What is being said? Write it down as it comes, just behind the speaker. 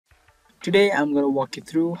Today I'm going to walk you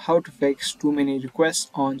through how to fix too many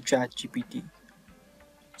requests on ChatGPT.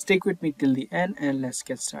 Stick with me till the end and let's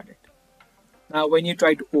get started. Now when you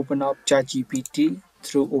try to open up ChatGPT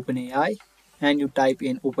through OpenAI and you type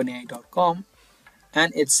in openai.com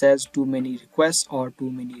and it says too many requests or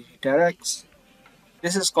too many redirects,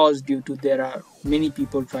 this is caused due to there are many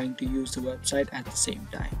people trying to use the website at the same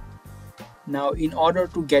time. Now in order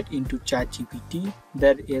to get into ChatGPT,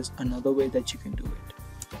 there is another way that you can do it.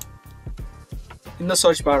 In the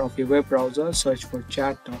search bar of your web browser, search for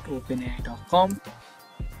chat.openai.com,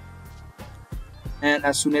 and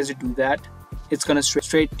as soon as you do that, it's going to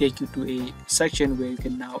straight take you to a section where you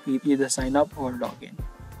can now either sign up or log in.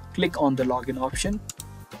 Click on the login option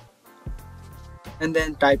and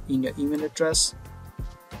then type in your email address.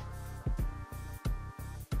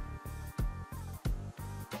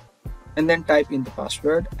 And then type in the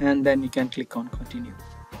password and then you can click on continue.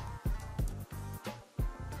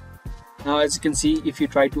 Now as you can see, if you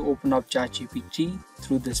try to open up ChatGPT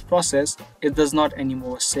through this process, it does not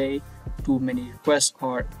anymore say too many requests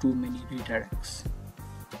or too many redirects.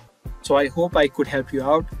 So I hope I could help you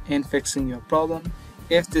out in fixing your problem.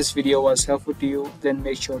 If this video was helpful to you, then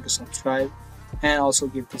make sure to subscribe and also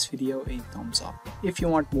give this video a thumbs up. If you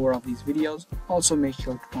want more of these videos, also make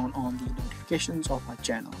sure to turn on the notifications of our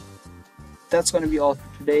channel. That's going to be all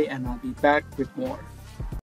for today, and I'll be back with more.